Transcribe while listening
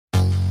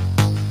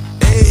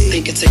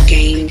think it's a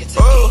game.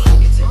 Oh,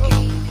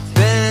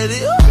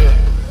 daddy,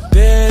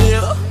 daddy,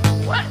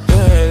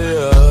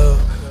 daddy,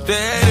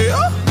 daddy,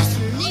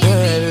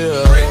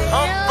 daddy.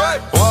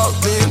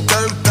 Walked in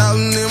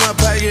 30,000 in my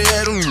pocket,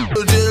 had them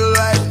just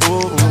like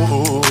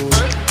ooh.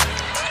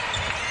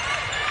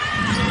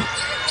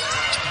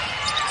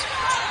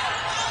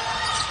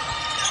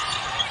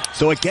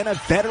 So again, a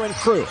veteran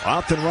crew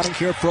off and running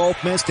here for Ole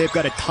Miss. They've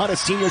got a ton of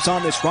seniors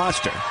on this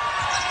roster.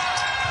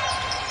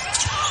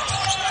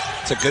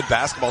 It's a good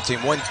basketball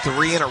team. Won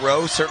 3 in a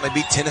row. Certainly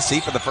beat Tennessee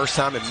for the first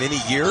time in many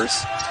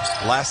years.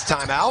 Last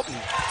time out.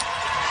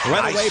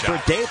 Right away for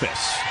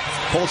Davis.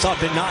 Pulls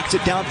up and knocks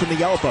it down from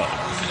the elbow.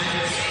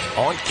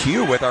 On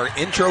cue with our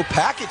intro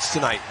package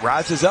tonight.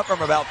 Rises up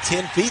from about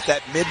 10 feet.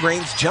 That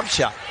mid-range jump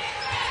shot.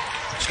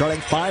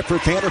 Starting 5 for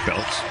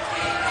Vanderbilt.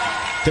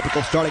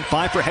 Typical starting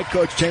 5 for head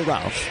coach Jay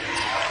Ralph.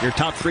 Your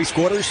top 3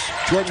 scorers: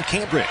 Jordan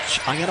Cambridge,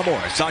 Ayanna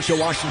Moore, Sasha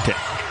Washington.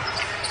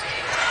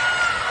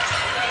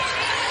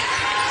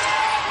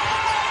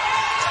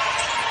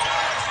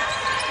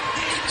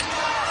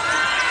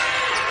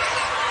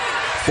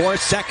 Four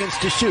seconds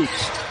to shoot.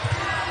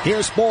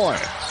 Here's Moore.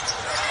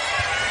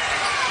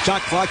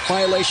 Shot clock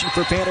violation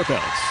for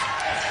Vanderbilt.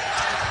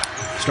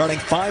 Starting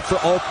 5 for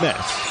Ole Miss.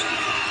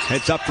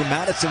 Heads up for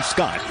Madison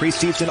Scott,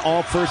 preseason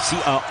all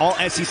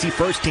SEC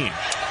first team.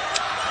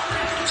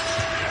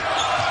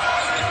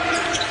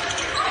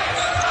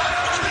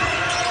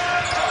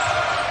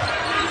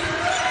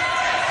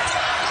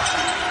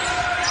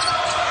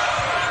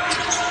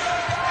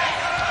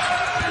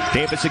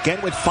 Davis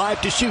again with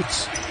 5 to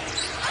shoot.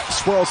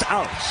 Swirls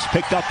out,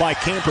 picked up by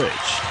Cambridge.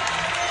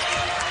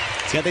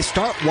 Yeah, they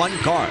start 1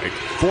 guard,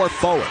 4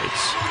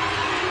 forwards.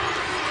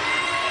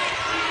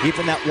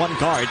 Even that 1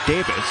 guard,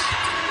 Davis,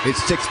 is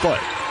 6 foot.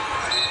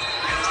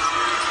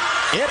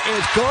 It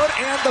is good,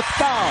 and the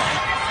foul.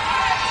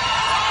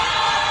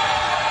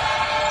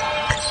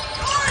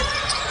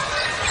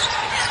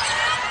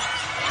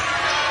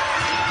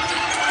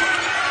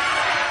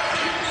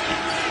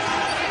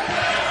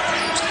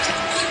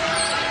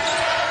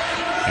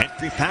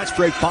 Entry pass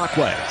for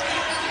Bakwe.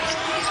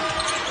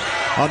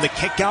 On the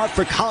kick out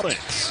for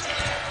Collins.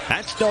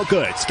 That's no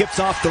good. Skips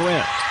off the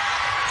rim.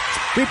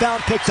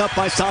 Rebound picked up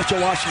by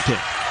Sasha Washington.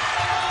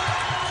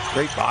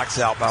 Great box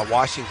out by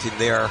Washington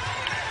there.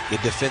 The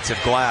defensive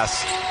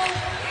glass.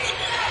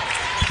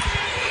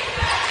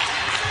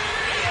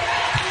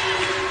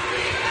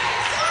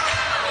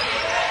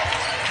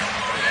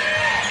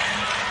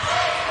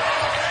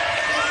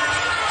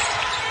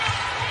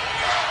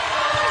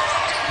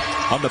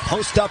 On the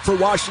post up for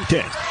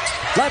Washington.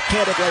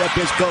 Left-handed layup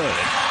is good.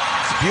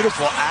 It's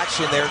beautiful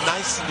action there.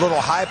 Nice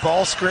little high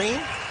ball screen.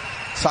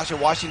 Sasha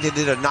Washington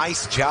did a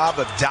nice job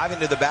of diving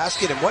to the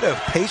basket, and what a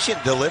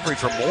patient delivery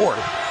from Moore.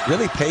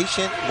 Really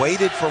patient,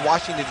 waited for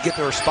Washington to get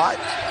to her spot.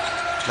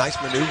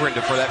 Nice maneuvering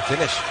for that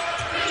finish.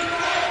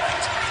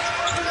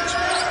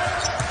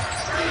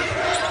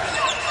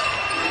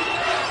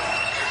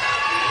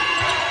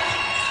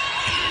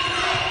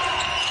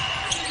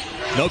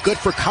 No good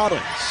for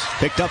Collins.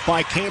 Picked up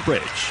by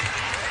Cambridge.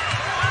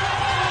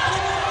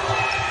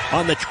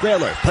 On the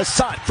trailer,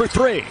 Passat for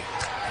 3.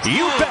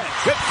 You bet.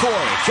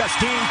 Ripcord,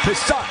 Justine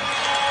Passat.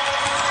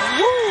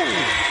 Woo!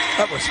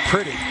 That was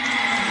pretty.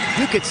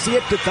 You could see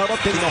it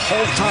developing the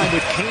whole time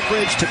with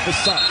Cambridge to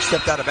Passat.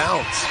 Stepped out of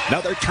bounds.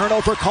 Another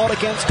turnover called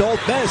against Ole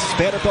Miss.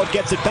 Vanderbilt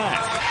gets it back.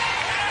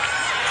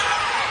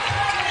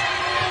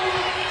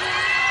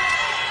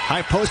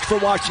 High post for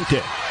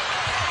Washington.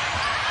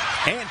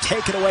 And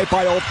taken away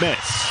by Ole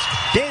Miss.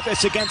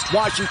 Davis against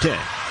Washington.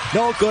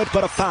 No good,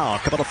 but a foul. A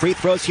couple of free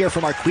throws here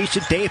from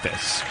Marquesha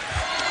Davis.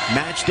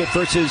 Matched it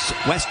versus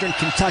Western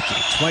Kentucky.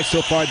 Twice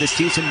so far this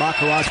season,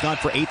 Makara's gone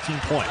for 18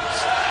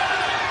 points.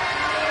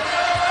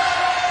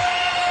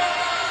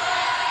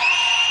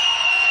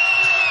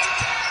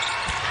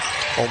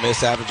 Ole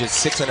Miss averages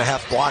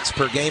 6.5 blocks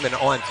per game and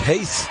on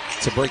pace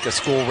to break a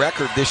school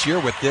record this year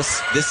with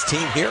this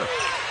team here.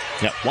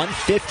 Yeah,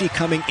 150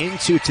 coming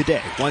into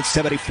today.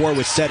 174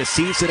 was set a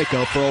season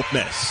ago for Ole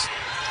Miss.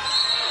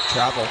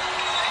 Travel.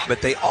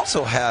 But they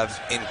also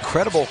have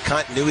incredible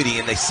continuity,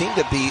 and they seem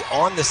to be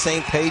on the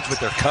same page with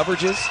their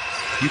coverages.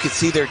 You can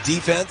see their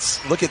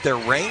defense. Look at their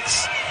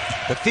ranks.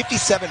 But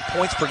 57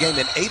 points per game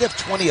and 8 of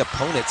 20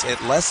 opponents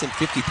at less than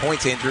 50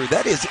 points, Andrew.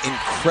 That is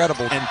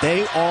incredible. And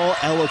they all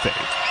elevate.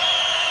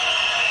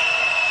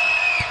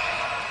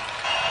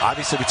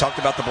 Obviously, we talked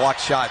about the block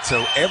shot,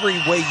 so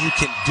every way you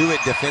can do it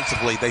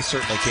defensively, they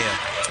certainly can.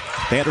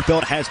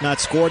 Vanderbilt has not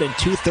scored in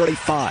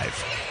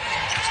 235.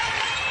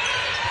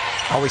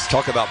 Always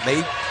talk about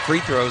made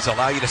free throws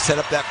allow you to set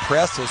up that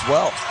press as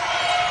well.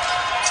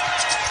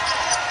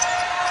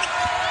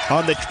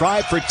 On the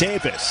drive for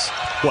Davis.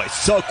 Boy,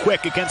 so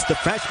quick against the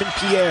freshman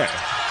Pierre.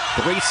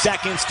 3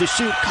 seconds to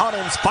shoot.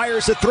 Collins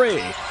fires a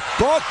 3.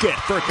 Broke it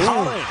for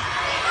Collins.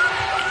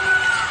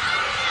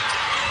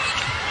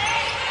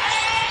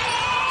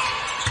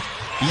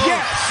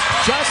 Yes,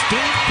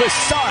 Justine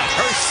Passat,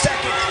 her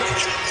second.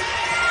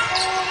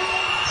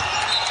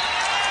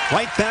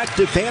 Right back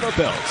to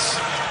Vanderbilt.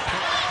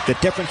 The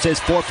difference is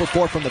 4 for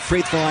 4 from the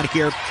free throw line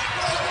here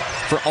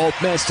for Ole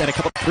Miss, and a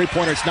couple of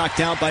three-pointers knocked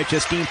down by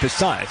Justine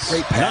Passage.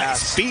 Great pass.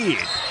 Nice speed.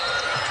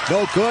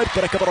 No good,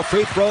 but a couple of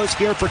free throws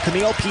here for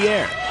Camille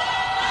Pierre.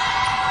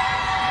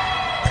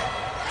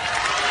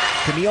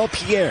 Camille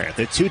Pierre,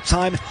 the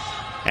two-time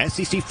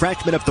SEC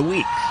Freshman of the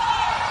Week.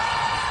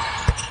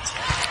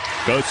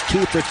 Goes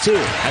 2 for 2.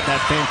 Had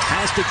that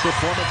fantastic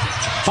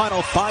performance.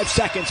 Final 5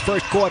 seconds,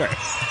 first quarter.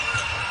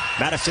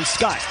 Madison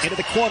Scott into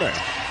the corner.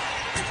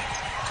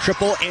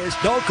 Triple is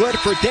no good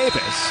for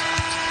Davis.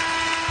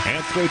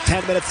 And through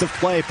 10 minutes of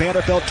play,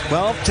 Vanderbilt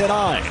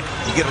 12-9.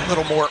 You get a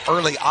little more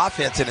early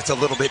offense, and it's a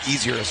little bit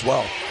easier as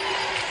well.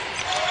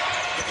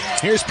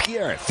 Here's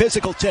Pierre,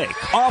 physical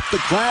take, off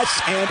the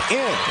glass and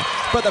in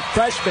for the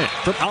freshman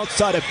from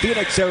outside of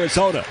Phoenix,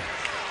 Arizona.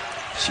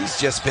 She's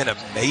just been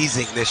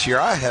amazing this year.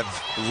 I have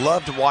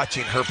loved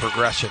watching her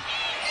progression.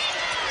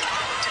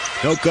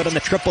 No good on the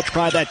triple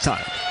try that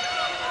time.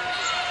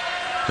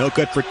 No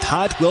good for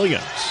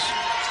Todd-Williams,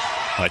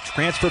 a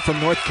transfer from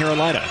North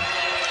Carolina.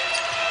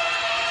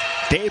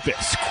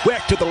 Davis,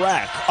 quick to the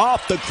rack,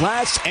 off the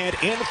glass and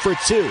in for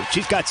 2.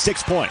 She's got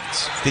 6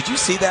 points. Did you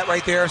see that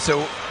right there?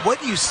 So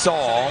what you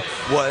saw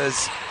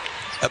was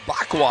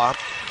Ibakwa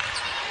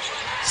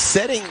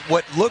setting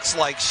what looks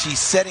like she's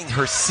setting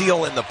her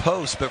seal in the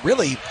post, but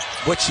really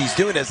what she's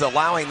doing is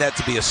allowing that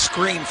to be a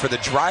screen for the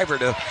driver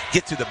to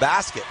get to the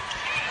basket.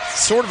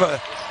 Sort of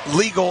a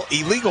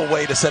illegal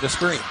way to set a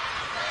screen.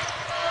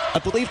 I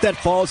believe that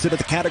falls into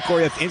the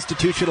category of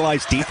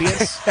institutionalized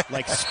deviance,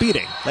 like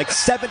speeding. Like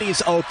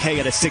 70's okay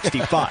at a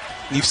 65.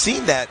 You've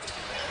seen that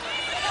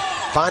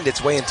find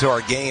its way into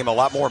our game a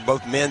lot more in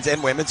both men's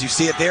and women's. You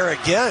see it there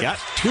again. Yeah,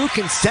 2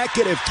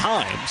 consecutive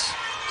times.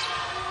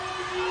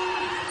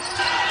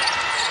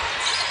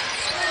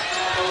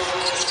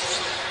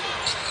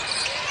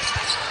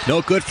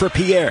 No good for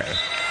Pierre.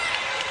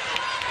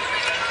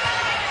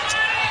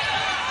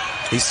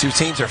 These two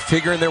teams are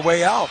figuring their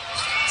way out.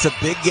 It's a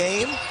big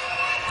game.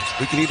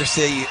 We could either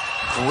say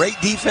great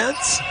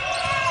defense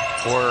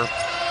or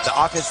the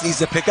offense needs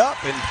to pick up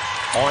and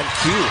on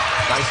cue.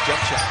 Nice jump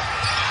shot.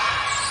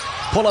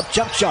 Pull-up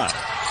jump shot.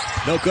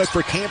 No good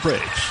for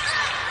Cambridge.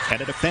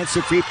 And a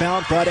defensive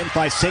rebound brought in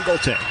by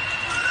Singleton.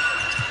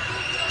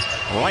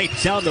 Right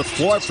down the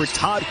floor for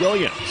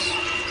Todd-Williams.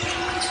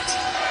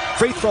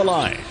 Free throw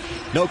line.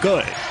 No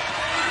good.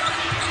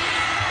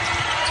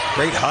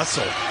 Great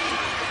hustle.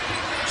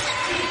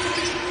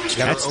 She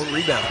got her own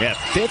rebound. Yeah,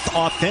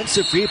 5th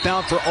offensive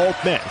rebound for Ole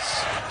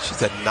Miss.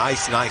 She's a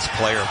nice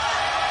player.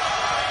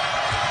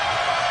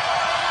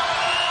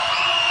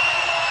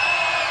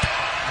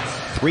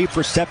 Three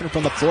for 7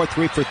 from the floor,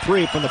 3 for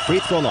 3 from the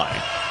free throw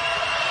line.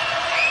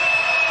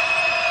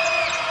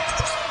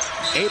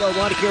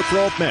 8-on-1 here for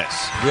Ole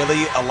Miss.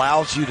 Really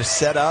allows you to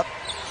set up,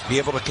 be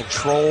able to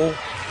control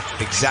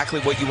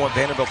exactly what you want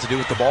Vanderbilt to do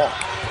with the ball.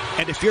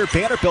 And if you're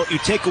Vanderbilt, you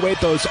take away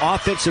those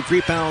offensive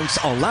rebounds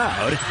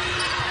allowed.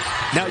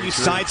 Now you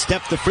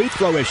sidestep the free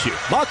throw issue.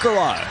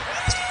 Makarov,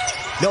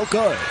 no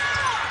good.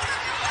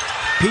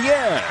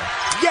 Pierre,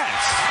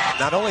 yes.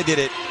 Not only did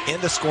it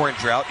end the scoring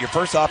drought, your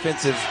first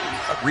offensive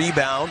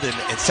rebound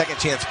and second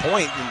chance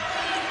point, and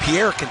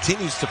Pierre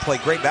continues to play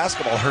great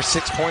basketball. Her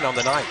 6th point on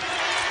the night.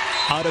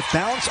 Out of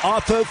bounds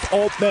off of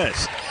Ole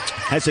Miss.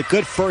 Has a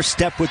good first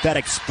step with that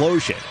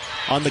explosion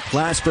on the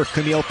glass for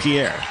Camille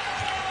Pierre.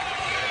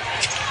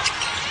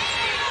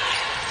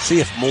 See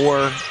if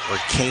Moore or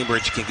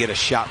Cambridge can get a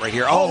shot right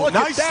here. Oh,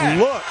 nice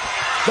look.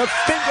 The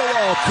finger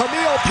roll,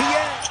 Camille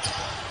Pierre.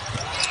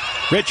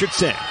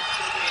 Richardson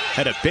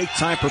had a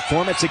big-time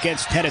performance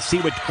against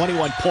Tennessee with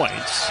 21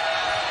 points.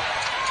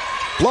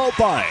 Blow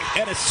by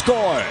and a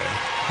score.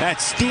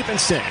 That's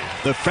Stevenson,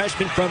 the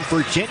freshman from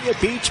Virginia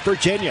Beach,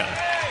 Virginia.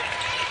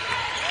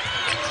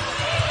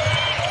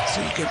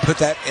 So you can put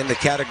that in the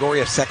category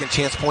of second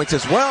chance points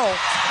as well.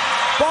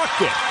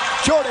 Bucket.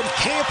 Jordan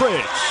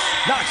Cambridge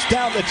knocks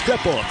down the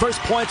triple. First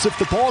points of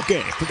the ball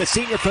game for the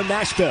senior from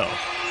Nashville.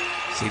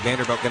 See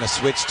Vanderbilt going to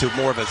switch to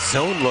more of a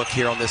zone look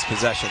here on this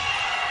possession.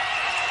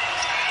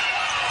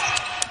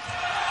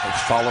 They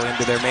follow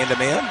into their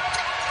man-to-man.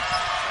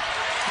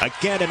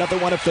 Again, another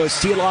one of those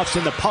seal-offs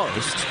in the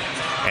post.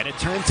 And it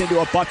turns into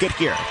a bucket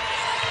here.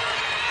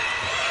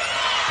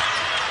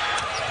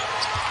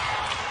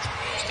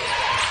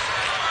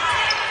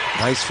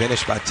 Nice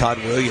finish by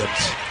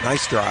Todd-Williams.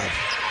 Nice drive.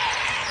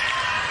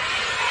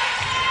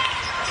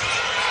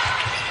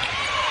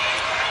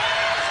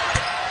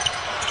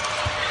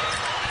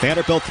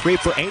 Vanderbilt 3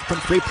 for 8 from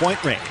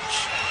three-point range.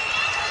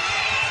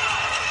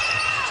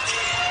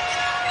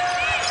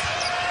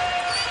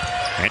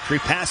 Entry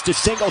pass to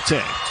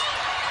Singleton.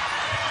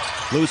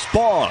 Loose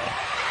ball.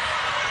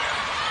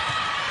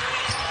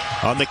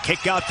 On the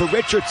kick out for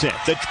Richardson.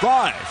 The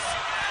drive.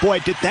 Boy,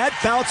 did that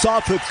bounce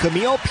off of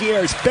Camille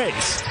Pierre's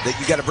face. That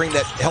you got to bring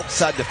that help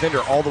side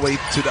defender all the way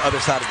to the other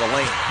side of the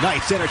lane.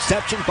 Nice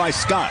interception by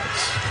Scott.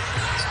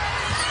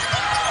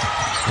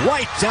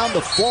 Right down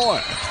the floor.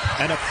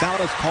 And a foul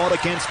is called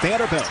against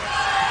Vanderbilt.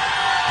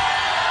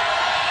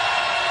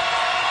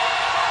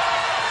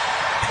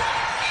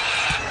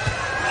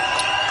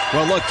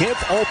 Well, look, give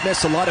Ole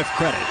Miss a lot of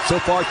credit. So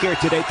far here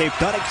today, they've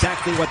done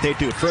exactly what they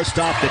do. First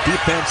off, the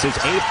defense is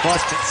A+.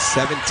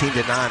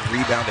 17-9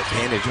 rebound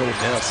advantage, Ole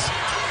Miss.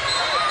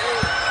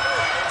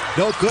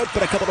 No good,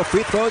 but a couple of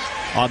free throws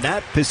on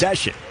that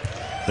possession.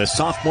 The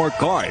sophomore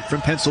guard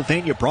from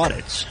Pennsylvania brought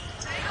it.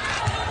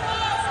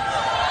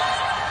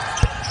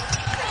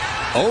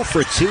 0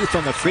 for 2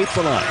 from the free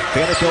throw line.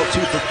 Vanderbilt 2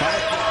 for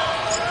 5.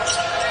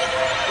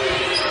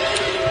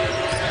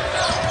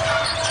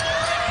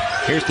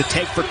 Here's the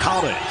take for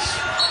Collins.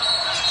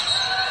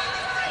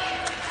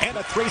 And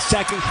a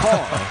 3-second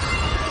call.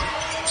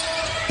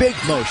 Big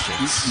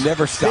motions.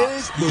 Never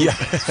stops. Yeah.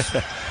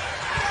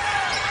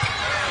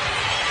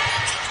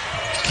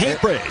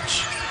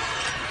 Cambridge.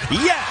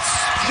 Yes!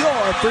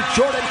 Pure for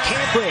Jordan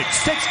Cambridge.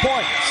 6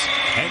 points.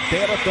 And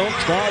Vanderbilt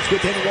draws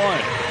within 1.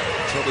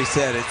 That's what we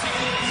said. It's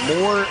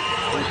more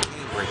than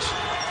Cambridge.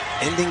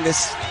 Ending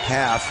this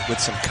half with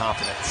some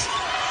confidence.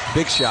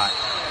 Big shot.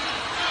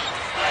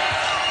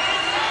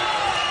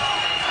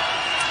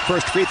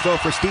 First free throw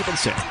for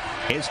Stevenson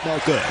is no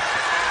good.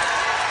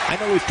 I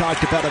know we've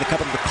talked about it a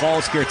couple of the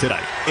calls here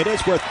tonight. It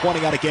is worth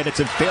pointing out again, it's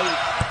a very...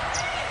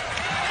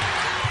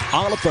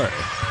 Oliver,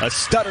 a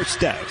stutter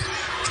step.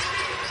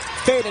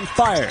 Fade and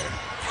fire.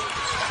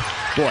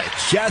 Boy,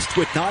 just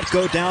would not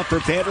go down for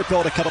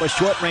Vanderbilt. A couple of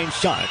short-range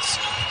shots.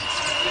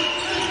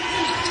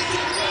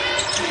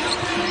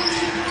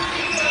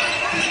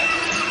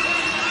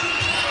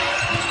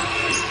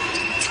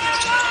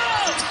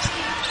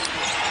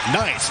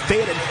 Nice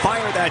fade and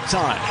fire that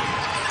time.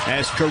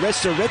 As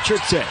Carissa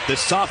Richardson, the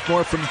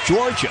sophomore from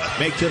Georgia,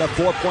 makes it a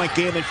 4-point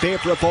game in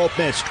favor of Ole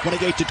Miss,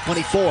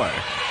 28-24.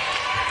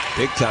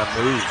 Big time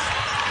move.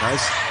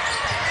 Nice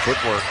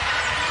footwork.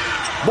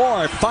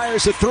 Moore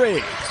fires a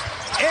 3.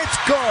 It's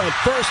good.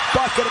 First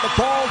bucket of the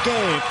ball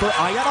game for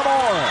Ayanna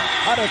Moore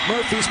out of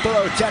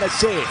Murfreesboro,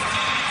 Tennessee.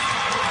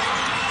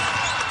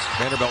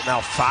 Vanderbilt now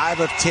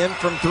 5 of 10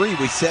 from 3.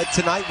 We said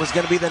tonight was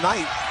going to be the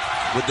night.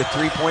 Would the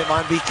three-point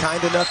line be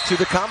kind enough to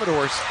the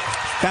Commodores?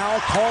 Foul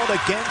called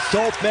against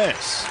Ole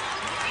Miss.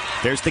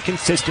 There's the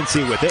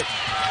consistency with it.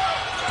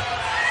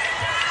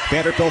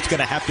 Vanderbilt's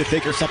going to have to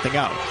figure something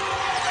out.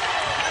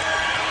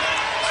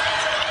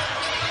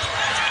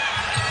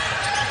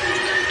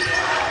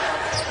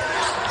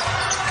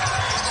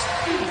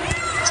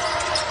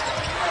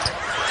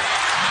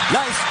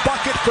 Nice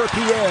bucket for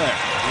Pierre.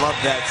 Love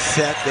that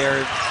set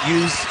there.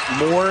 Used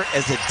Moore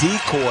as a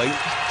decoy.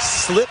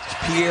 Slipped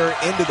Pierre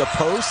into the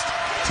post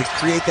to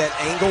create that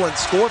angle and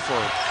score for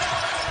him.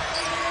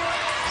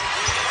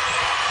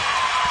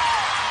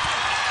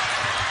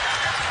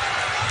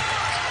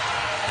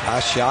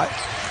 Last shot.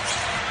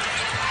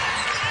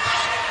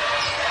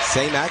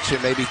 Same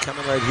action maybe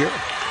coming right here.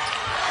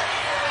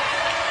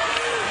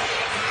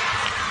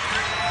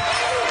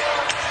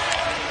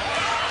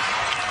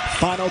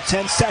 Final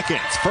 10 seconds,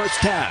 first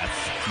half.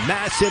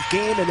 Massive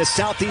game in the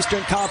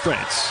Southeastern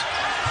Conference.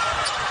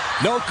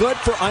 No good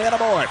for Ayanna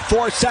Moore.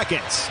 4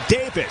 seconds.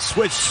 Davis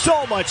with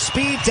so much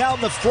speed down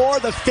the floor.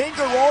 The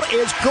finger roll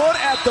is good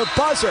at the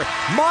buzzer.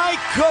 My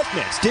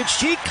goodness, did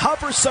she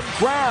cover some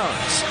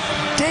grounds?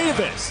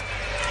 Davis.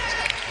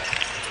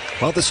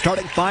 Well, the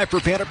starting 5 for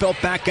Vanderbilt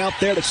back out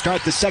there to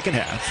start the second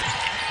half.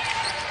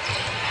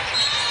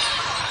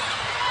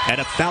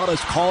 And a foul is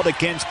called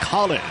against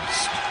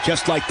Collins.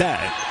 Just like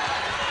that.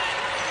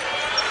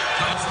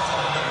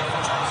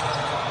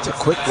 It's a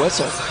quick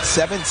whistle.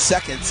 7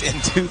 seconds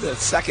into the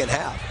second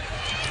half.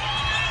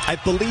 I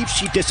believe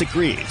she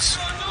disagrees.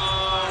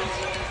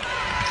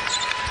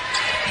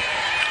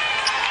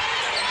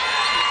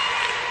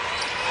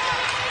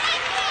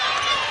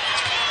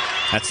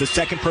 That's the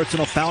second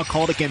personal foul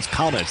called against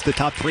Collins, the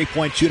top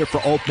 3-point shooter for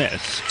Ole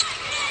Miss.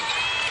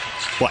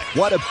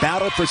 What a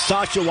battle for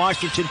Sasha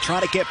Washington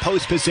trying to get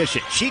post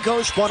position. She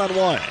goes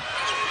one-on-one.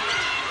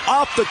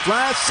 Off the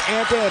glass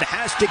and in.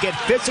 Has to get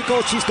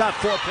physical. She's got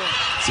 4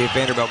 points. See if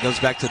Vanderbilt goes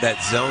back to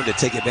that zone to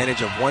take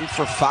advantage of 1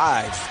 for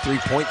 5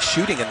 3-point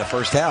shooting in the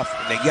first half.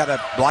 And they got a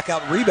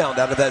blockout rebound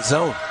out of that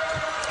zone.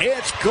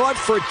 It's good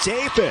for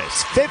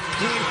Davis. 15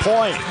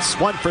 points.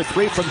 1 for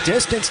 3 from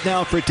distance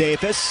now for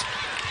Davis.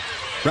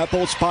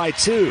 Rebels by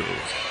 2.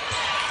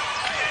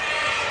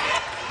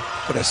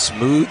 What a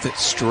smooth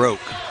stroke.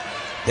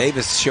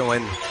 Davis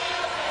showing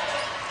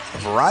a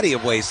variety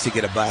of ways to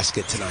get a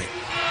basket tonight.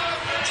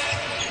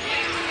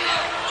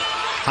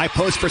 High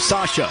post for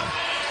Sasha.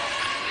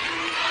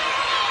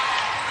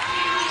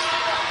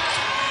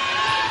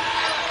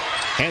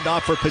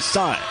 Handoff for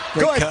Passat.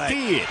 Good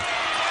feed.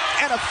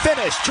 And a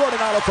finish. Jordan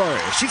Oliver.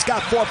 She's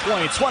got 4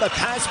 points. What a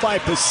pass by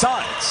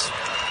Passat.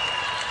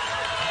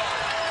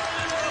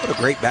 What a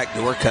great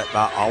backdoor cut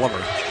by Oliver.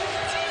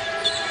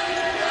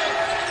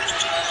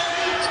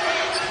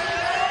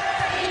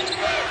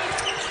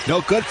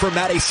 No good for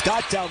Maddie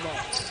Scott down low.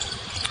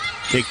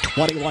 Big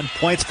 21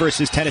 points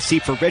versus Tennessee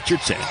for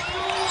Richardson.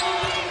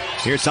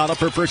 Here's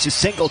Oliver versus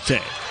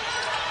Singleton.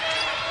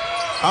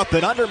 Up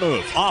and under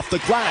move. Off the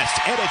glass.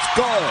 And it's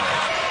good.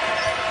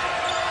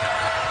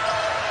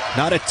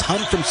 Not a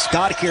ton from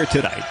Scott here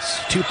tonight.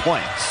 2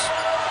 points.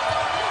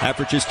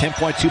 Averages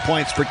 10.2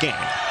 points per game.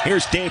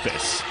 Here's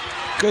Davis.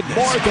 Goodness.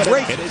 More good.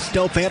 Great. It is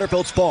still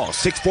Vanderbilt's ball.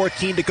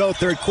 6:14 to go,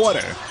 third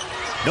quarter.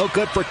 No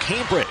good for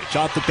Cambridge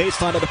off the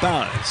baseline of the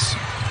bounds.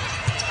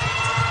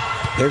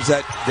 There's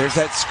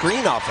that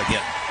screen off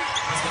again.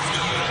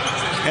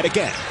 And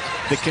again,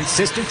 the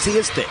consistency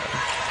is there.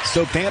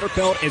 So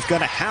Vanderbilt is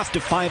going to have to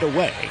find a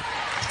way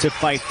to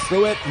fight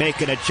through it,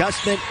 make an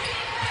adjustment,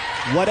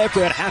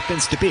 whatever it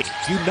happens to be.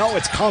 You know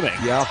it's coming.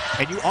 Yeah.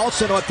 And you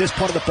also know at this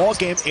point of the ball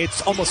game,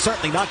 it's almost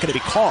certainly not going to be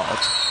called.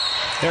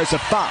 There's a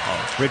foul.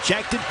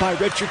 Rejected by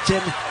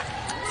Richardson.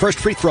 First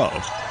free throw.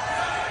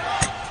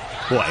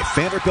 Boy,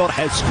 Vanderbilt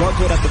has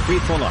struggled at the free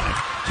throw line.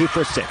 2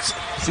 for 6.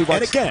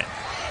 And again,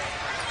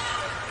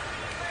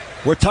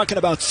 we're talking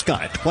about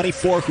Scott,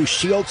 24, who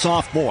shields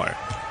off more.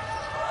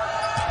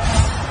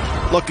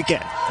 Look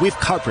again, we've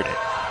covered it.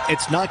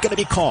 It's not going to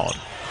be called.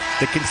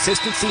 The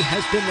consistency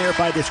has been there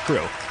by this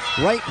crew.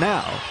 Right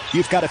now,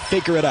 you've got to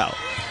figure it out.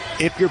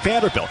 If you're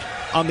Vanderbilt,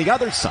 on the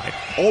other side,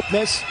 Ole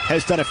Miss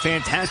has done a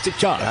fantastic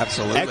job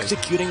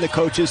executing the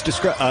coach's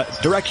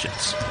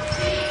directions.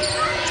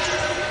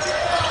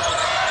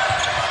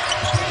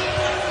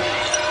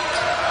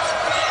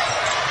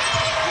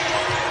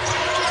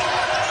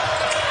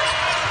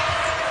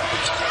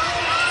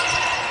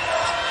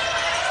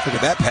 Look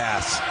at that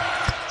pass.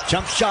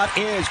 Jump shot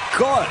is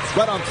good.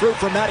 Right on through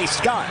for Maddie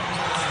Scott.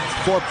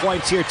 4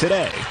 points here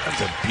today.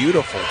 That's a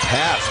beautiful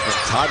pass from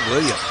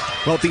Todd-Williams.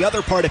 Well, the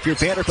other part, if you're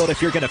Vanderbilt,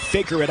 if you're going to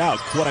figure it out,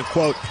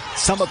 quote-unquote,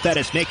 some of that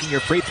is making your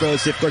free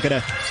throws if we're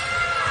going to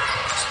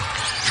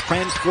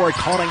trend toward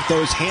calling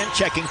those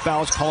hand-checking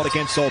fouls called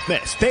against Ole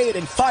Miss. Fade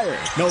and fire.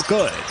 No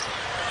good.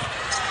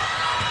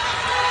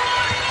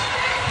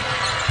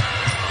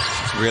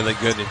 She's really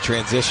good in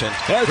transition.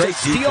 There's Great a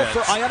steal defense.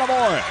 for Ayanna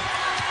Moore.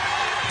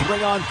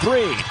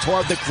 3-on-3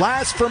 toward the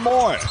glass for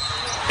Moore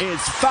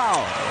is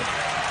fouled.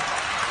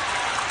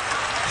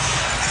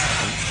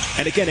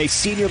 And again, a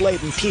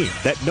senior-laden team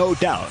that no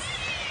doubt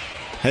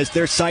has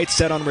their sights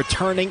set on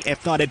returning,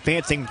 if not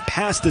advancing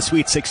past the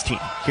Sweet 16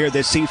 here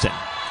this season.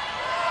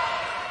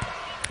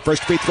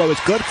 First free throw is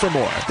good for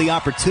Moore. The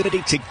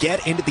opportunity to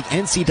get into the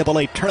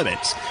NCAA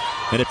tournament.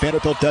 And if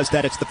Vanderbilt does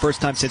that, it's the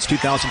first time since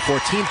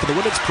 2014 for the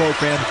women's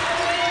program.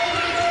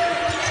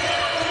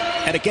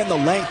 And again, the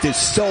length is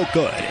so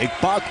good.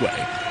 Igbokwe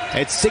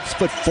at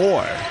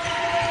 6'4".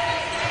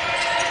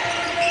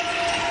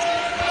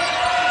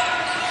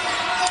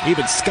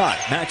 Even Scott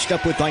matched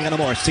up with Ayanna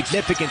Moore.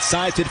 Significant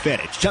size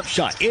advantage. Jump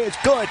shot is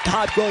good.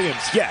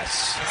 Todd-Williams,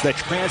 yes. The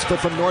transfer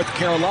from North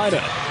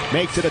Carolina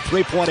makes it a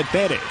 3-point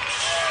advantage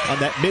on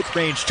that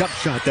mid-range jump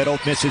shot that Ole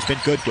Miss has been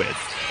good with.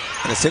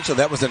 And essentially,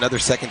 that was another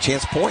second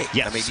chance point.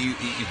 Yes. I mean,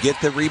 you get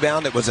the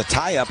rebound. It was a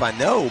tie-up, I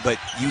know, but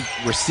you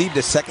received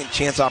a second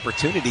chance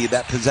opportunity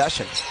that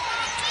possession.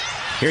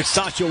 Here's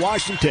Sasha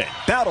Washington.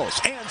 Battles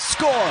and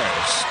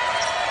scores.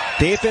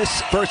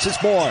 Davis versus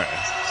Moore.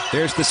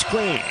 There's the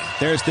screen.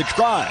 There's the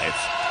drive.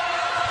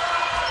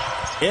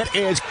 It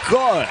is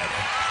good.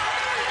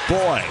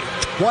 Boy,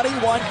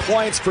 21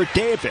 points for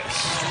Davis.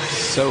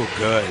 So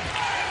good.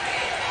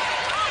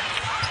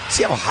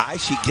 See how high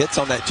she gets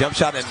on that jump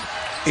shot, and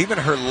even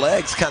her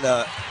legs kind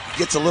of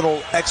gets a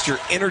little extra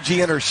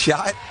energy in her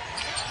shot.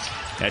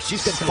 Yeah,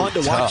 she's been fun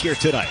to watch here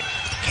tonight.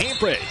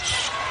 Cambridge,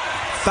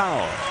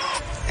 foul.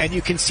 And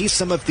you can see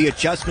some of the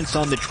adjustments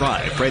on the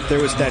drive, right?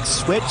 There was that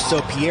switch,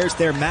 so Pierre's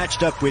there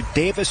matched up with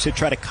Davis to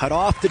try to cut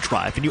off the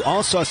drive. And you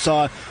also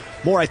saw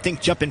Moore, I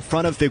think, jump in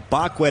front of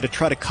Igbokwe to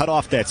try to cut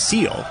off that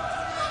seal.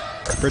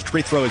 First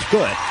free throw is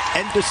good.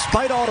 And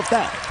despite all of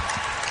that,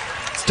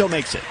 still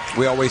makes it.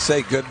 We always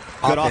say good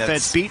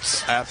offense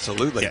beats.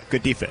 Absolutely. Yeah,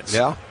 good defense.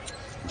 Yeah.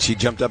 She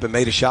jumped up and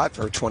made a shot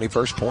for her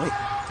 21st point.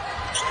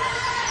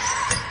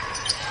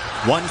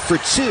 1 for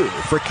 2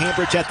 for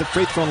Cambridge at the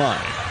free throw line.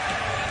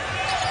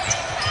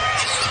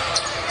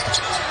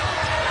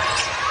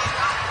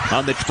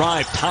 On the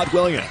drive,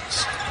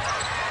 Todd-Williams.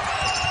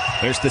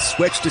 There's the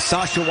switch to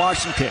Sasha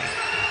Washington.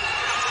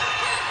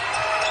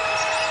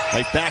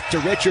 Right back to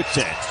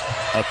Richardson.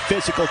 A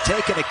physical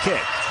take and a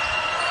kick.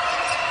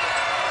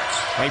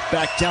 Right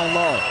back down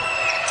low.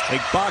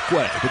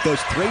 Igbokwe with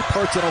those 3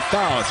 personal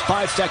fouls.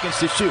 5 seconds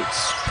to shoot.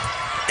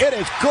 It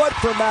is good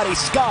for Maddie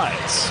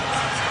Skies.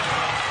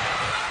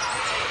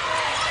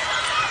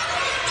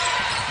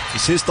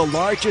 This is the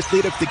largest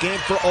lead of the game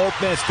for Ole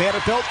Miss.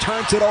 Vanderbilt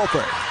turns it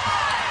over.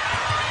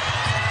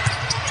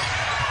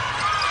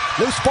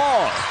 Loose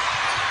ball.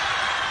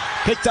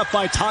 Picked up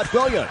by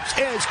Todd-Williams.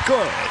 Is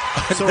good.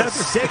 So a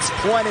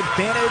 6-point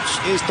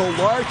advantage is the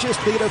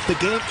largest lead of the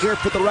game here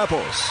for the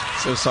Rebels.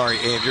 So sorry,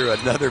 Andrew.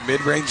 Another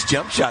mid-range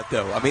jump shot,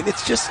 though. I mean,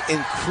 it's just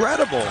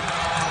incredible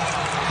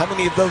how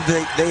many of those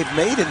they've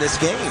made in this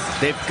game.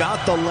 They've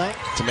got the length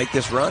to make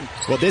this run.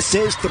 Well, this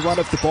is the run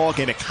of the ball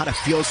game. It kind of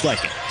feels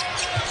like it.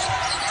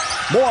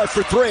 Moore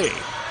for 3.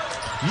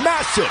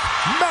 Massive,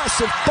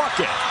 massive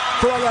bucket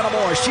for Ayanna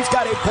Moore. She's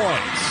got 8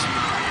 points.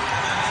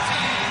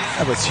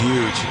 That was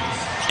huge.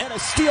 And a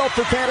steal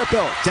for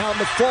Vanderbilt down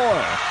the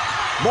floor.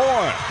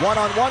 Moore,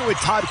 one-on-one with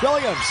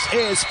Todd-Williams,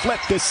 is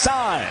flipped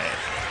aside.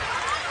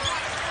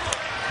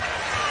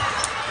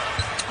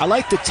 I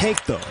like the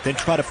take, though, then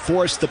try to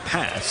force the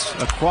pass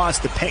across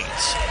the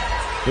pace,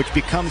 which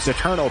becomes a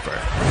turnover.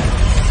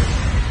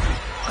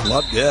 I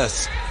love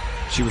this.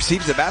 She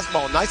receives the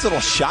basketball. Nice little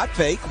shot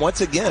fake.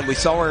 Once again, we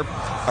saw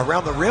her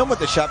around the rim with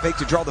the shot fake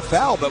to draw the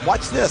foul, but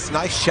watch this.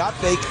 Nice shot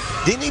fake.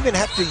 Didn't even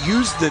have to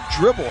use the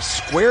dribble.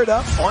 Squared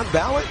up on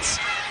balance.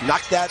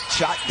 Knocked that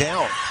shot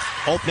down.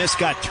 Ole Miss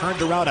got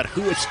turned around on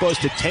who is supposed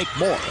to take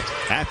more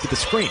after the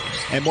screen,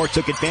 and Moore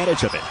took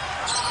advantage of it.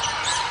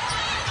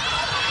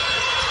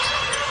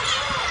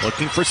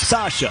 Looking for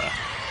Sasha.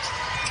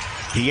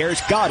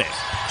 Pierre's got it.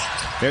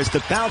 There's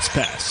the bounce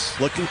pass.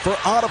 Looking for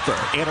Oliver.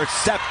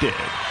 Intercepted.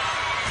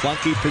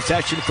 Clunky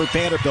possession for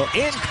Vanderbilt.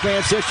 In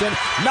transition,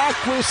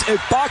 Marquesha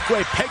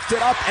picked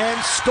it up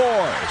and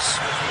scores.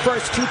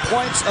 First 2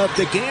 points of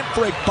the game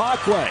for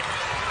Igbokwe.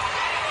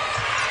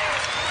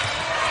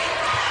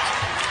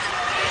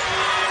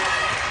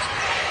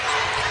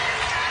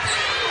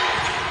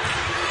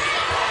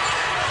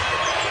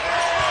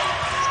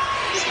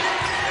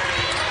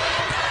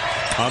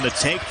 On the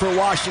take for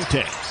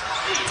Washington.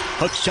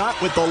 Hook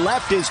shot with the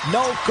left is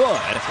no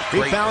good.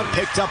 Rebound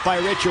picked up by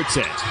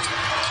Richardson.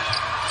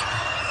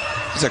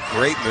 It's a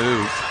great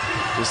move.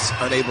 Just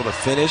unable to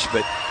finish,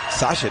 but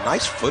Sasha,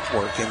 nice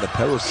footwork in the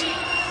post.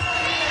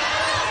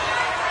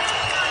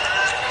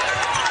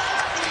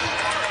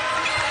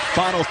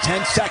 Final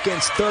 10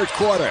 seconds, third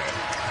quarter.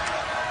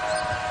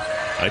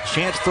 A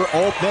chance for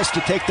Ole Miss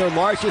to take their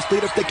largest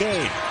lead of the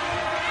game.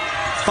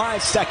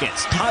 5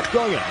 seconds.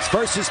 Todd-Williams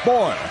versus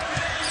Moore.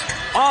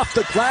 Off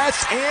the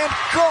glass and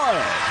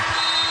good.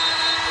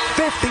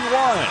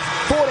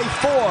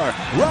 51-44.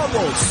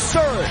 Rebels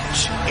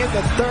surge in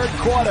the third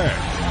quarter.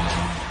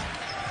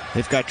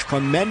 They've got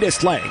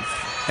tremendous length.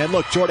 And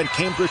look, Jordan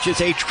Cambridge is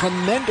a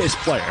tremendous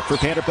player for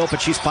Vanderbilt, but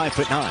she's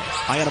 5'9".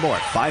 Ayanna Moore,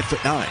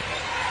 5'9".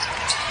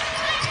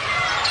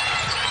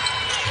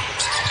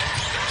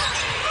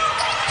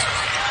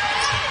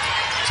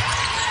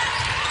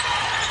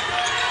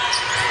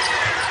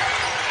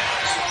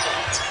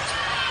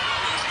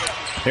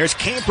 There's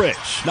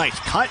Cambridge. Nice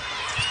cut.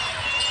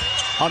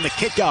 On the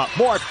kick out,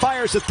 Moore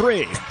fires a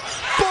three.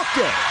 Book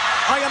it!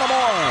 Ayanna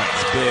Moore.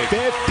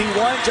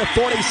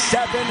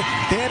 51-47.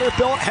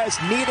 Vanderbilt has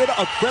needed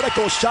a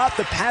critical shot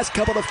the past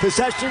couple of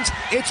possessions.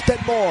 It's been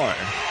Moore.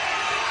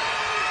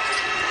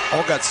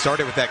 All got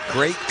started with that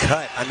great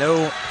cut. I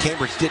know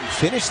Cambridge didn't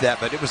finish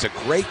that, but it was a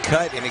great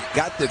cut, and it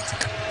got the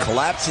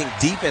collapsing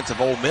defense of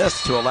Ole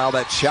Miss to allow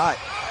that shot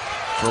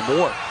for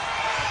Moore.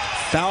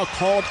 Foul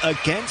called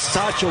against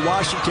Sasha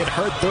Washington,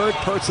 her third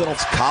personal.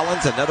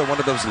 Collins, another one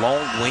of those long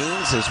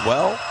wings as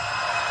well.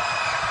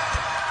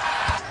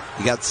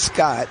 You got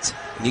Scott,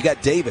 and you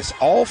got Davis.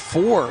 All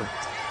four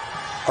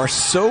are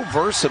so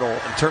versatile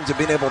in terms of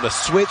being able to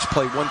switch,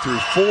 play 1 through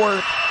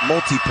 4,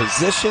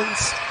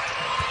 multi-positions.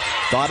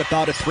 Thought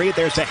about a three.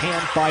 There's a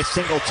hand by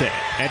Singleton.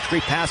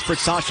 Entry pass for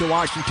Sasha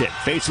Washington.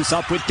 Faces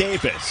up with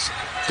Davis.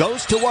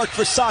 Goes to work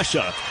for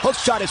Sasha. Hook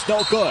shot is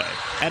no good.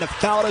 And a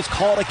foul is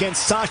called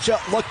against Sasha.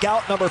 Look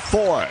out, number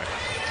 4.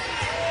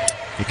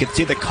 You can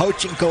see the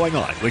coaching going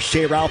on with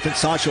Shea Ralph and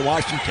Sasha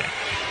Washington.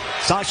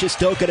 Sasha's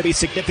still going to be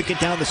significant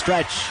down the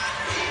stretch.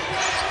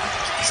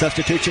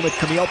 Substitution with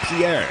Camille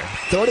Pierre.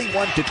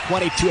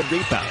 31-22 in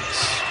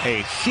rebounds.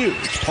 A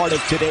huge part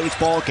of today's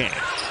ball game.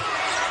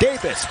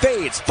 Davis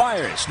fades,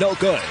 fires, no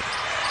good.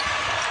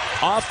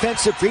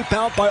 Offensive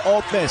rebound by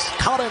Ole Miss.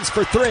 Collins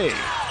for 3.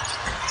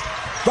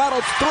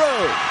 Rattles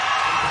through.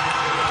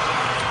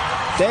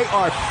 They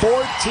are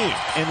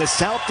 14th in the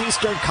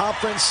Southeastern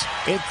Conference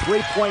in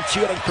three-point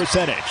shooting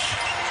percentage.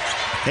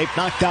 They've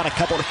knocked down a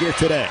couple here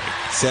today.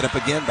 Set up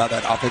again by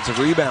that offensive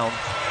rebound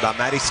by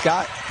Maddie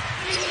Scott.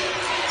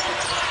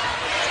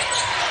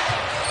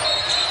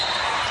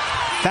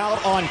 Foul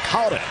on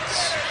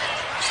Collins.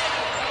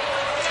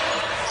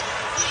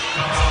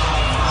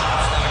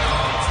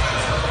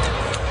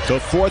 The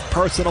 4th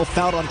personal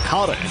foul on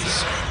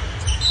Collins.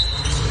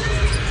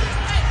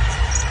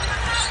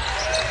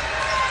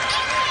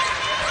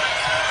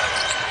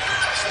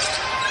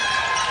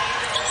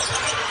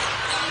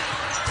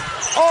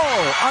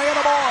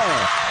 Ayanna Moore.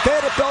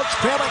 Vanderbilt's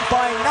trailing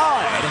by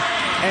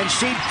 9. And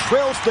she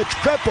drills the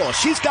triple.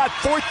 She's got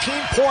 14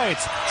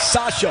 points.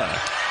 Sasha.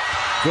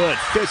 Good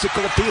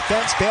physical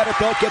defense.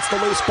 Vanderbilt gets the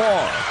loose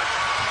ball.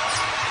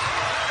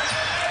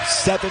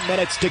 7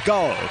 minutes to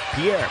go.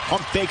 Pierre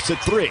pump fakes a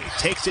 3.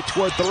 Takes it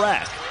toward the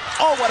rack.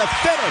 Oh, what a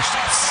finish.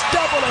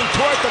 Stumbling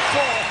toward the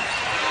floor.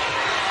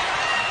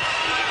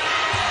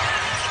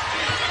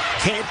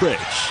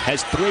 Cambridge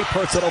has 3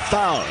 personal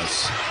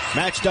fouls.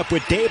 Matched up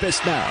with Davis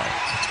now.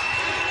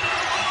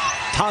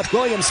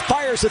 Todd-Williams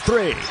fires a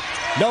 3.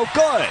 No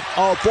good.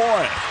 Oh,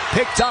 boy.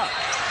 Picked up.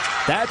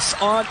 That's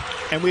on.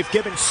 And we've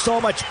given so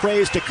much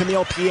praise to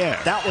Camille Pierre.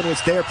 That one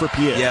was there for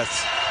Pierre.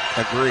 Yes,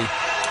 agree.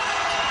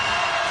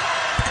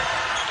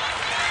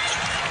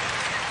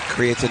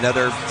 Creates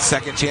another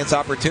second chance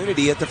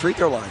opportunity at the free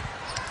throw line.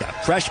 Yeah,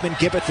 freshman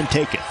giveth and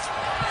taketh.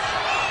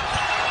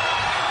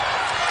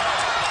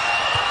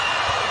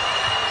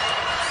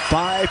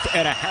 Five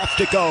and a half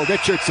to go.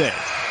 Richardson,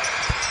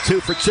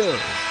 2 for 2.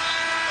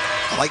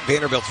 I like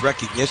Vanderbilt's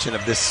recognition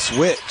of this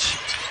switch.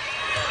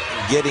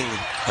 Getting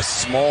a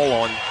small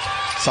on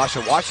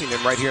Sasha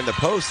Washington right here in the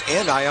post,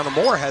 and Ayanna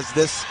Moore has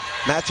this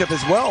matchup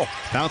as well.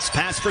 Bounce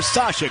pass for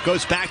Sasha,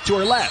 goes back to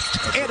her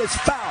left, and is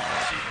fouled.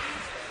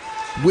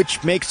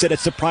 Which makes it a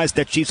surprise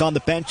that she's on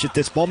the bench at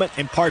this moment,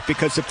 in part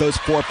because of those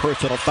 4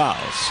 personal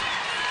fouls.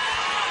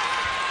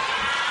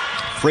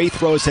 Free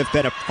throws have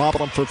been a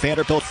problem for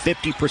Vanderbilt,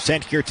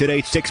 50% here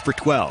today, 6 for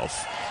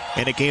 12,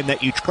 in a game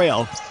that you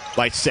trail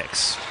by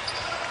 6.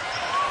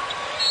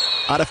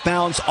 Out of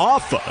bounds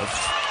off of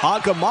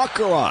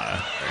Agamakara.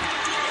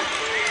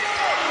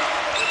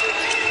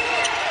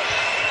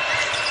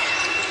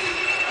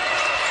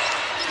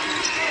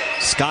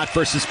 Scott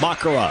versus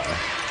Makara.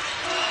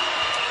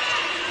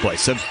 Boy,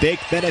 some big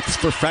minutes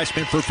for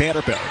freshmen for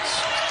Vanderbilt.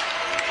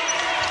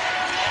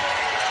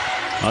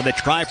 On the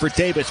try for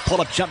Davis,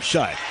 pull-up jump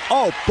shot.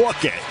 Oh,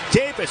 book it.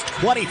 Davis,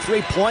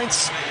 23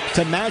 points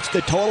to match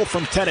the total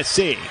from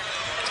Tennessee.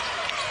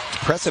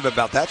 Impressive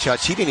about that shot.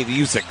 She didn't even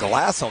use the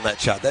glass on that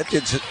shot.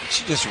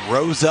 She just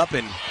rose up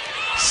and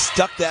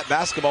stuck that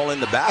basketball in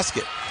the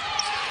basket.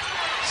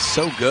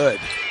 So good.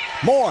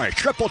 Moore,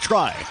 triple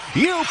try.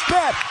 You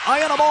bet.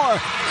 Ayanna Moore.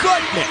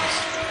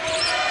 Goodness.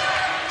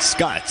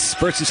 Scotts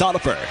versus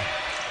Oliver.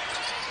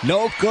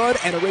 No good,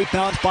 and a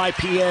rebound by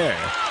Pierre.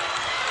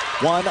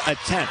 1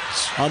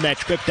 attempt on that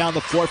trip down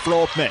the floor for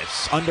Ole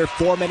Miss. Under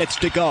 4 minutes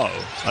to go.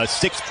 A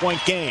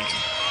 6-point game.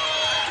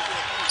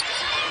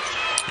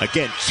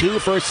 Again, 2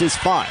 versus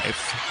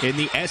 5 in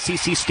the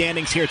SEC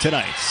standings here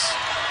tonight.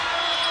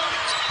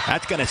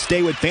 That's going to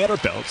stay with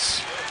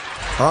Vanderbilt.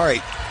 All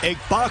right.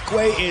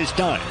 Igbokwe is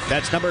done.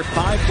 That's number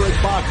 5 for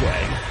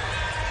Igbokwe.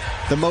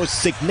 The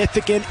most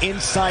significant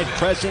inside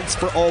presence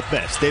for Ole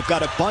Miss. They've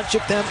got a bunch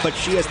of them, but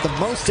she is the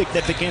most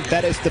significant.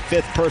 That is the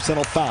 5th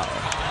personal foul.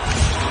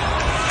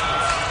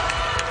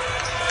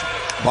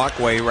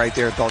 Igbokwe right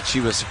there thought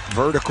she was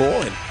vertical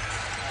and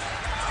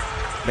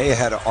may have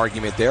had an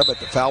argument there, but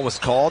the foul was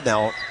called.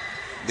 Now,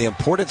 the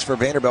importance for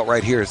Vanderbilt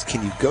right here is,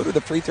 can you go to the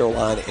free throw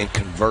line and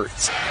convert?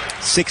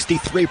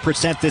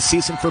 63% this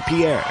season for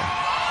Pierre.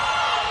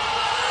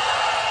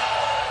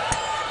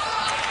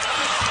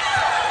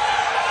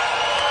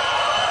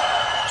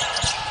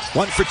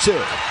 One for 2.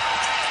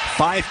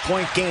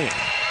 5-point game.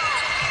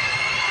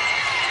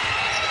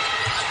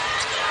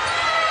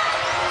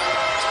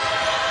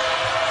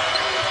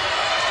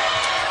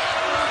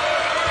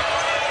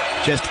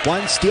 Just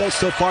 1 steal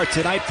so far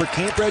tonight for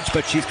Cambridge,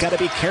 but she's got to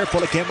be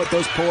careful again with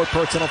those 4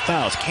 personal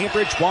fouls.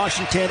 Cambridge,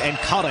 Washington, and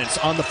Collins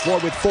on the floor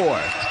with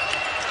 4.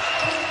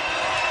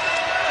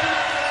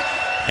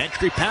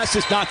 Entry pass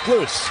is knocked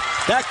loose.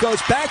 That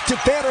goes back to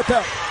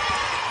Vanderbilt.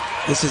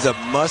 This is a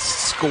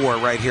must score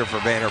right here for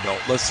Vanderbilt.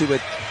 Let's see what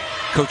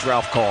Coach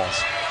Ralph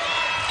calls.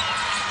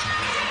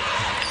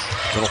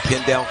 Little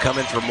pin down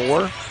coming for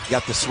Moore.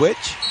 Got the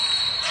switch.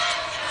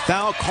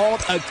 Foul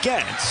called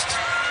against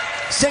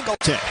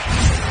Singleton.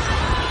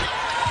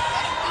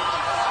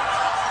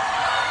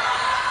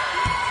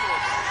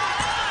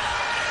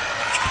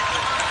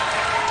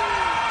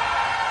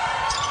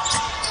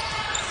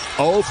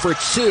 Oh for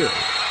 2.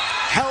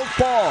 Held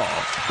ball.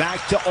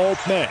 Back to Ole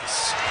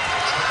Miss.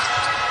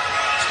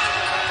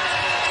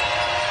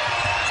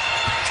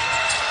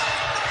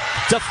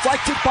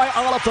 Deflected by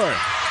Oliver.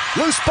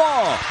 Loose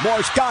ball.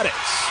 Moore's got it.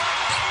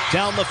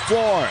 Down the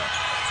floor.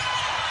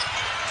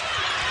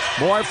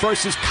 Moore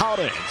versus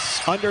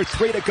Collins. Under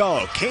 3 to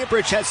go.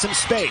 Cambridge has some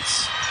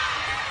space.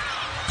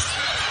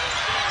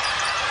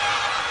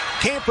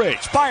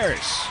 Cambridge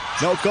fires.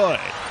 No good.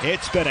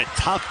 It's been a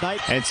tough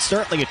night, and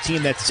certainly a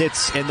team that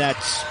sits in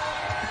that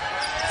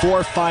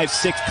 4, 5,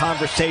 6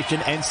 conversation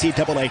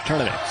NCAA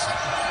tournament.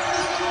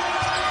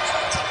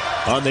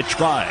 On the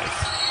drive.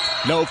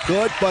 No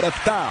good, but a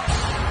foul.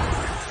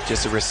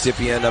 Just a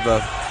recipient of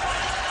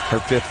her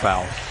 5th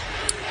foul.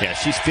 Yeah,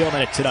 she's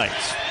feeling it tonight.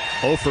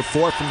 0 for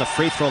 4 from the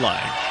free throw line.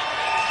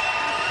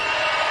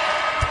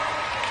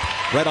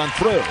 Right on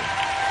through.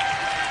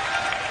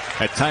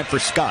 At time for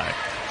Scott.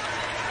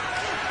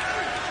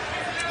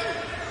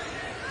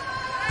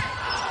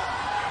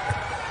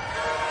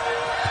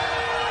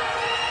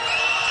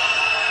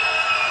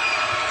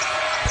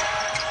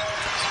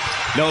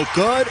 No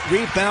good.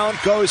 Rebound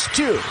goes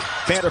to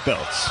Vanderbilt.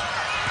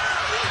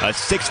 A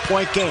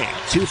 6-point game.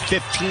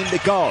 2:15 to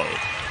go.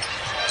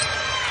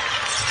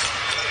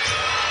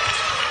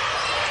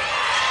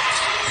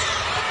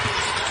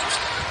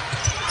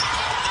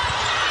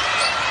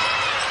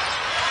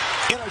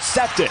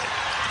 Intercepted.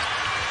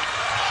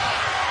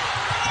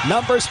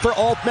 Numbers for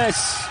Ole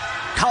Miss.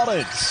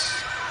 Collins.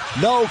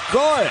 No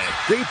good.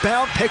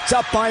 Rebound picked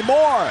up by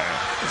Moore.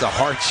 It's a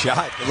hard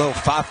shot. A little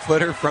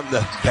 5-footer from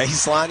the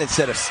baseline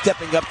instead of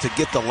stepping up to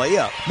get the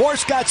layup.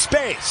 Moore's got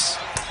space.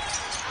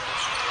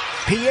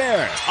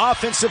 Pierre,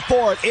 offensive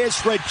board,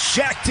 is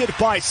rejected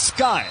by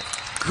Scott.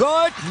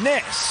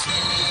 Goodness.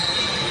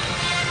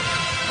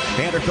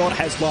 Vanderbilt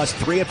has lost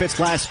 3 of its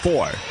last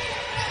 4.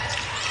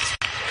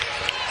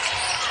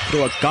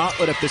 Through a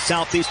gauntlet of the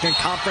Southeastern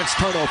Conference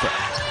turnover.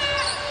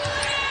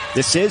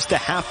 This is the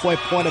halfway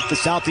point of the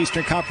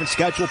Southeastern Conference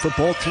schedule for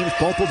both teams.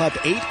 Both will have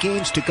 8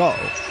 games to go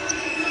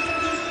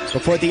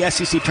before the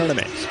SEC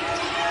tournament.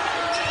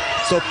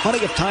 So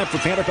plenty of time for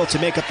Vanderbilt to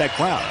make up that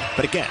ground.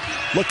 But again,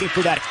 looking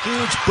for that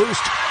huge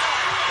boost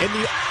in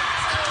the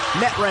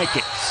net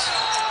rankings.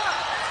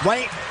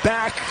 Right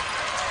back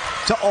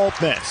to Ole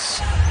Miss.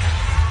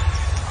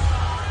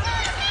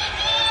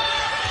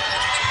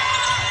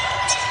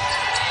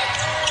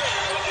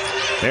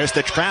 There's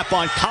the trap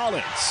on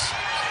Collins.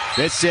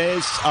 This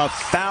is a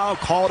foul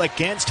called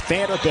against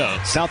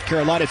Vanderbilt. South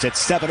Carolina's at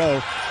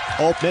 7-0.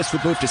 Ole Miss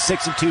would move to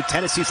 6-2.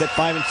 Tennessee's at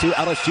 5-2.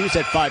 LSU's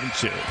at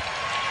 5-2.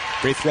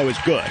 Free throw is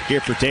good here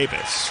for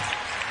Davis.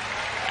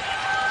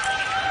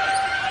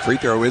 Free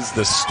throw is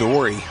the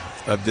story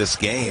of this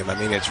game. I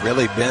mean, it's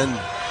really been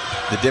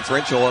the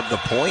differential of the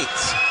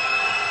points.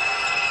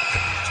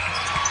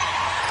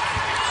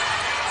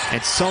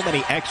 And so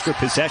many extra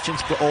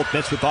possessions for Ole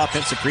Miss with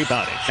offensive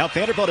rebounding. Now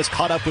Vanderbilt has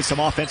caught up with some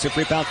offensive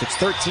rebounds. It's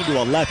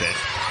 13-11.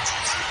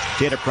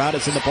 Jada Brown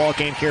is in the ball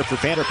game here for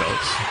Vanderbilt.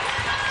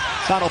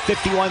 Final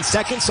 51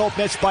 seconds. Ole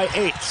Miss by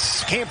 8.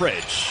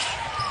 Cambridge.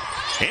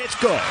 It's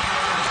good.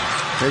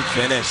 Great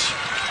finish.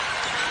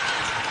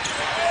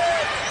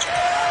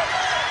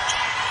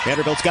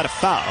 Vanderbilt's got a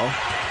foul.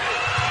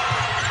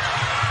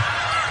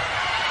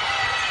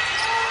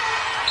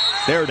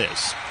 There it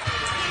is.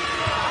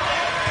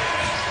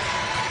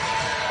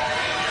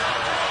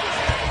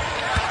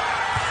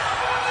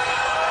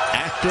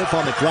 Active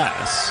on the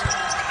glass.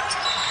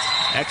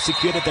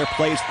 Executed their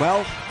plays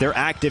well. Their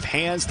active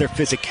hands, their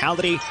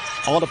physicality,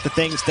 all of the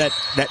things that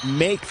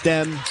make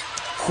them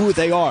who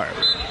they are.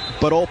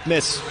 But Ole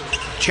Miss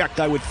checked,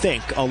 I would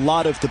think, a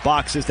lot of the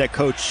boxes that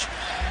Coach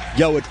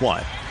Yo would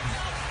want.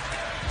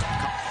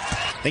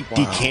 I think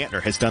Dee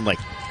Cantner has done like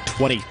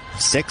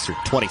 26 or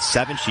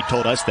 27. She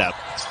told us that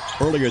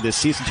earlier this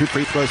season. 2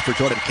 free throws for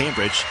Jordan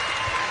Cambridge.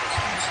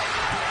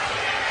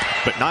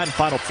 But 9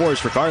 Final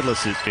Fours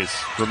regardless is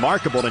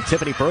remarkable, and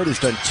Tiffany Bird has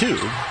done 2.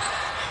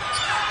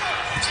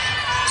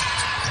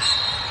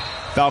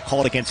 Foul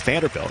called against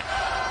Vanderbilt.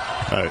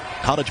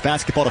 College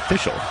basketball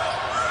official.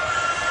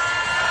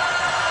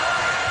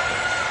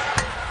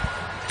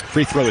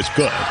 Free throw is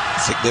good.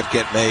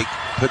 Significant make.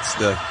 Puts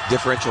the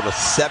differential to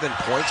 7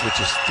 points, which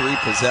is 3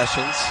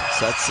 possessions.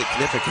 So that's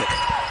significant.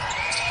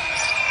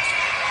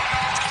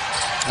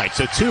 All right,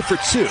 so 2 for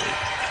 2.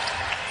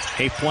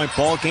 8-point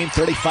ball game,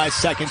 35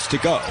 seconds to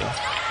go.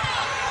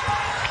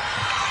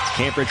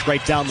 Cambridge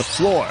right down the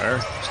floor,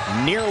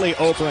 nearly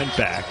over and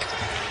back.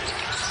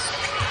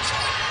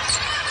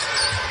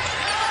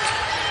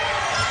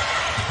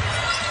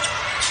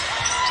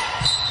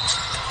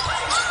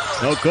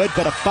 No good,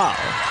 but a foul.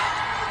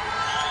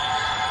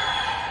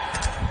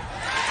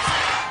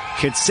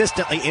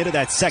 Consistently into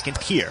that second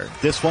tier.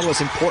 This one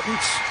was important.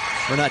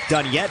 We're not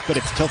done yet, but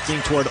it's tilting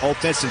toward Ole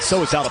Miss, and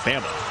so is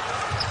Alabama.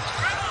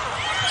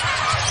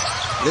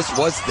 This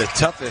was the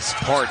toughest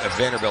part of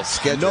Vanderbilt's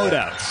schedule. No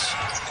doubts.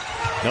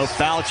 No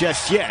foul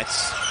just yet.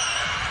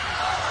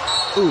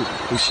 Ooh,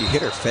 she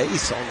hit her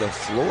face on the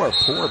floor.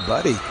 Poor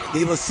buddy.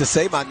 Needless to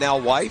say, my now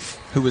wife,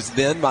 who was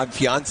then my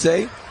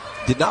fiance,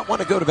 did not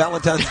want to go to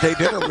Valentine's Day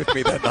dinner with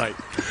me that night.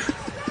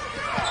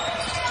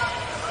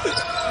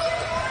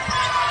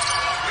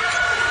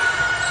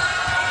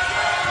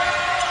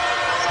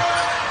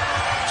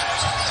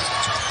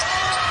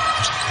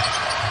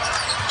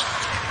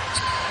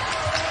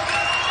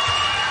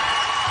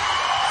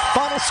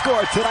 Final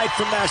score tonight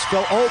from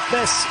Nashville. Ole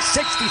Miss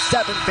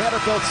 67,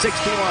 Vanderbilt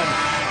 61.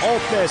 Ole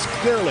Miss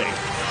clearly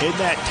in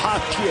that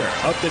top tier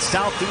of the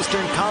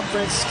Southeastern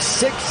Conference,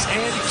 6-2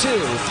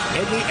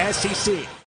 in the SEC.